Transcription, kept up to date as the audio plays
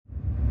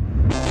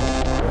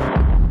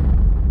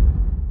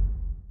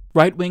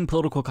Right-wing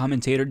political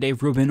commentator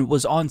Dave Rubin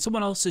was on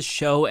someone else's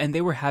show, and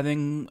they were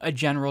having a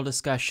general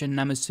discussion,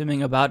 I'm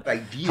assuming, about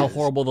how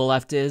horrible the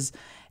left is.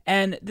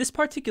 And this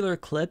particular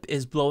clip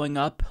is blowing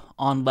up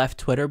on left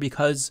Twitter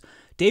because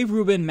Dave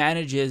Rubin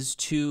manages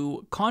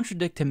to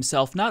contradict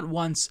himself not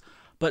once,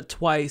 but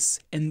twice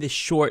in this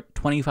short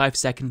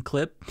 25-second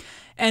clip.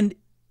 And,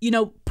 you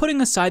know,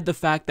 putting aside the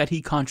fact that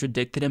he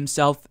contradicted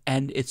himself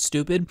and it's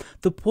stupid,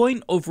 the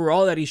point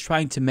overall that he's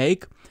trying to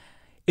make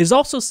is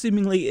also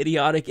seemingly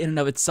idiotic in and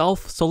of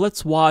itself. So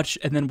let's watch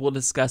and then we'll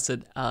discuss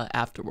it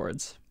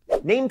afterwards.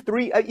 Name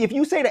three, if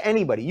you say to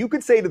anybody, you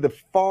could say to the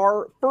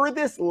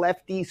furthest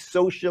lefty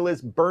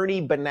socialist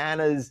Bernie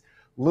Bananas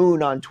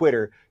loon on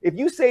Twitter, if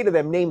you say to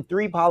them, name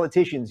three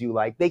politicians you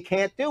like, they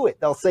can't do it.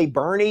 They'll say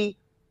Bernie,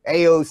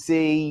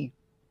 AOC,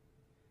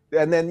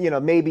 and then, you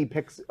know, maybe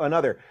picks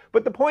another.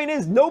 But the point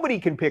is, nobody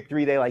can pick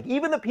three they like.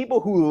 Even the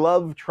people who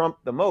love Trump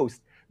the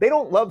most, they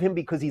don't love him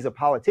because he's a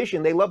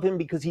politician. They love him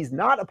because he's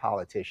not a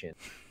politician.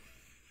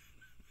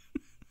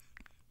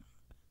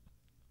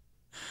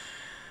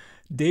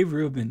 Dave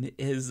Rubin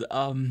is,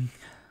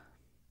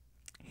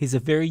 he's a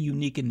very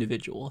unique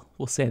individual.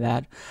 We'll say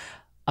that.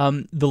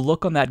 The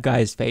look on that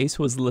guy's face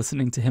was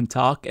listening to him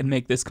talk and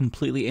make this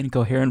completely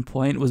incoherent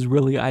point was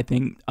really, I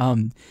think,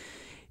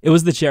 it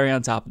was the cherry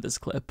on top of this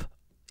clip.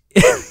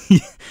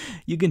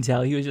 You can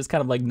tell he was just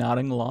kind of like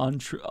nodding along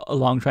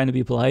trying to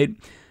be polite.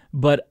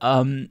 But,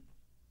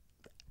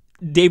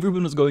 Dave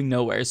Rubin was going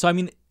nowhere. So, I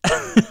mean,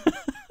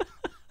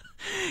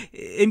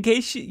 in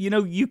case,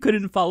 you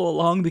couldn't follow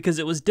along because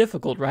it was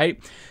difficult,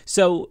 right?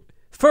 So,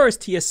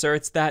 first, he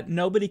asserts that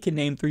nobody can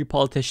name three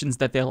politicians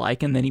that they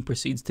like, and then he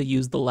proceeds to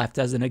use the left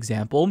as an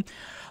example.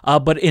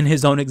 But in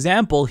his own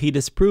example, he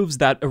disproves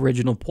that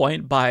original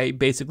point by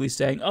basically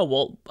saying, oh,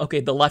 well, okay,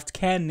 the left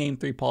can name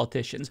three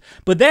politicians.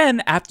 But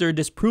then, after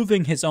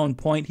disproving his own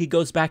point, he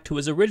goes back to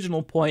his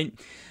original point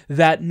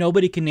that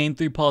nobody can name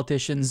three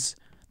politicians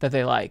that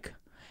they like.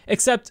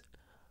 Except,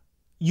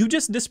 you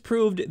just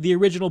disproved the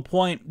original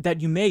point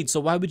that you made, so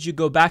why would you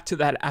go back to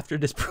that after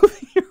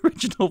disproving your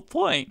original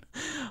point?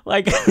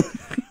 Like,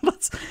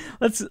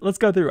 let's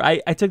go through.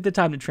 I took the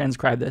time to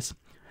transcribe this.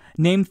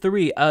 Name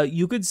three.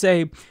 You could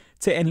say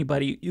to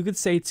anybody, you could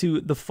say to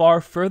the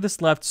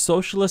furthest left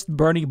socialist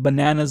Bernie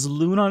Bananas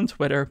loon on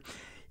Twitter,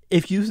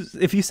 if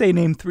you say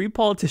name three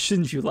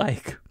politicians you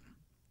like,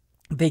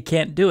 they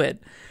can't do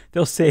it.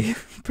 They'll say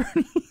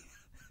Bernie,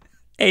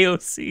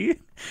 AOC,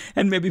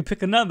 and maybe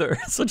pick another.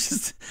 So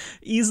just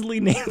easily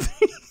name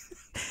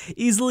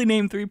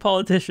three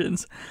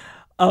politicians.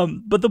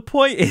 But the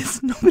point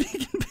is nobody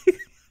can pick.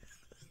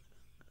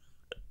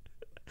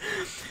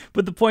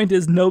 But the point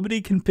is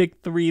nobody can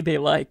pick three they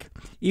like,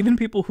 even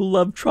people who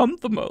love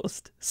Trump the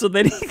most. So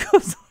then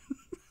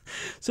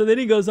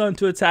he goes on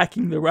to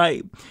attacking the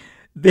right.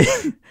 They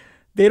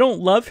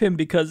don't love him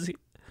because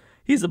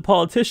he's a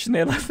politician.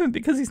 They love him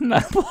because he's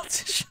not a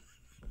politician.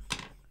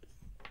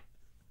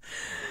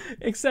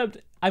 Except,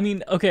 I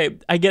mean, okay,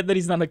 I get that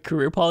he's not a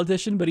career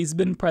politician, but he's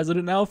been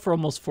president now for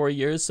almost 4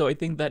 years. So I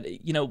think that,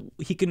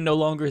 he can no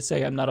longer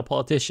say I'm not a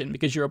politician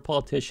because you're a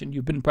politician.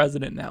 You've been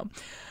president now.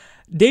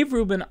 Dave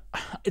Rubin,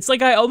 it's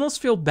like I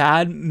almost feel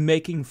bad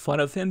making fun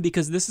of him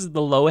because this is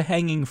the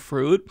low-hanging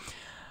fruit.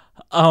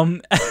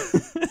 And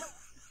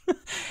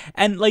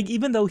like,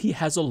 even though he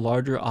has a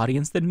larger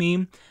audience than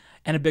me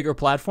and a bigger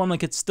platform,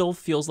 like it still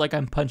feels like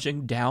I'm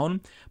punching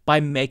down by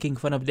making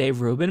fun of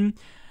Dave Rubin.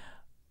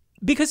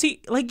 Because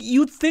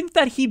you'd think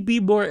that he'd be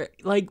more,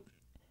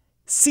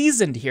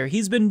 seasoned here.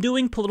 He's been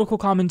doing political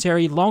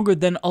commentary longer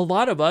than a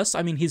lot of us.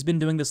 I mean, he's been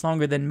doing this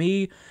longer than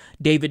me,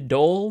 David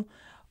Dole.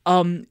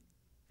 And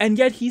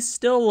yet he's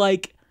still,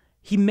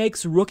 he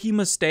makes rookie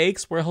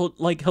mistakes where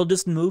he'll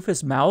just move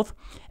his mouth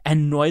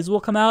and noise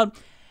will come out.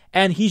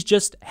 And he's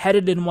just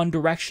headed in one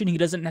direction. He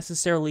doesn't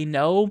necessarily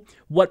know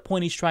what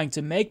point he's trying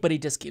to make, but he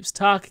just keeps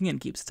talking and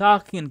keeps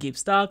talking and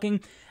keeps talking.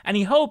 And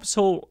he hopes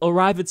he'll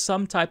arrive at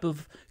some type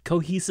of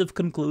cohesive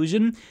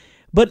conclusion.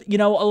 But,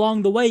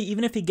 along the way,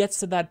 even if he gets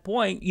to that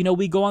point,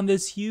 we go on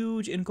this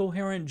huge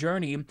incoherent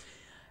journey.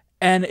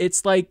 And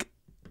it's like,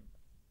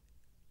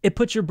 it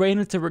puts your brain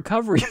into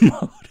recovery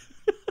mode.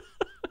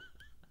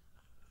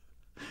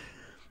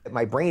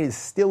 My brain is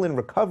still in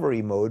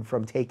recovery mode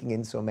from taking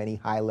in so many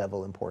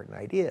high-level important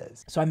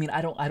ideas. So, I mean,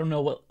 I don't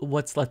know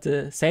what's left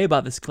to say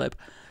about this clip.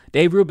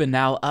 Dave Rubin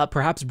now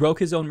perhaps broke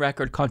his own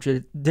record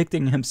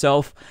contradicting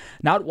himself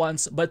not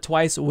once, but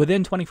twice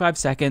within 25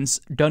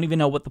 seconds. Don't even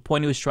know what the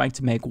point he was trying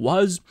to make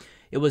was.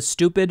 It was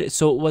stupid,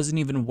 so it wasn't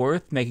even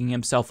worth making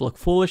himself look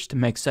foolish to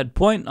make said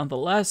point.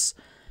 Nonetheless,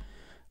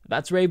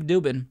 that's Dave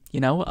Rubin.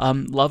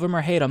 Love him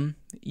or hate him,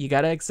 you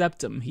gotta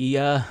accept him. He's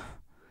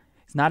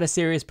not a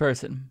serious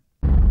person.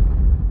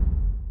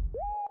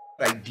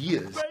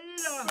 Ideas.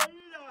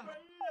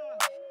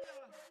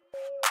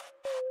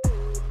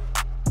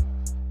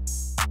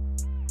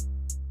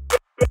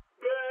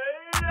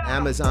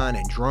 Amazon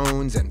and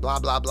drones and blah,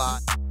 blah, blah.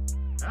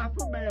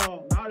 Alpha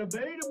male, not a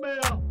beta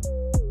male.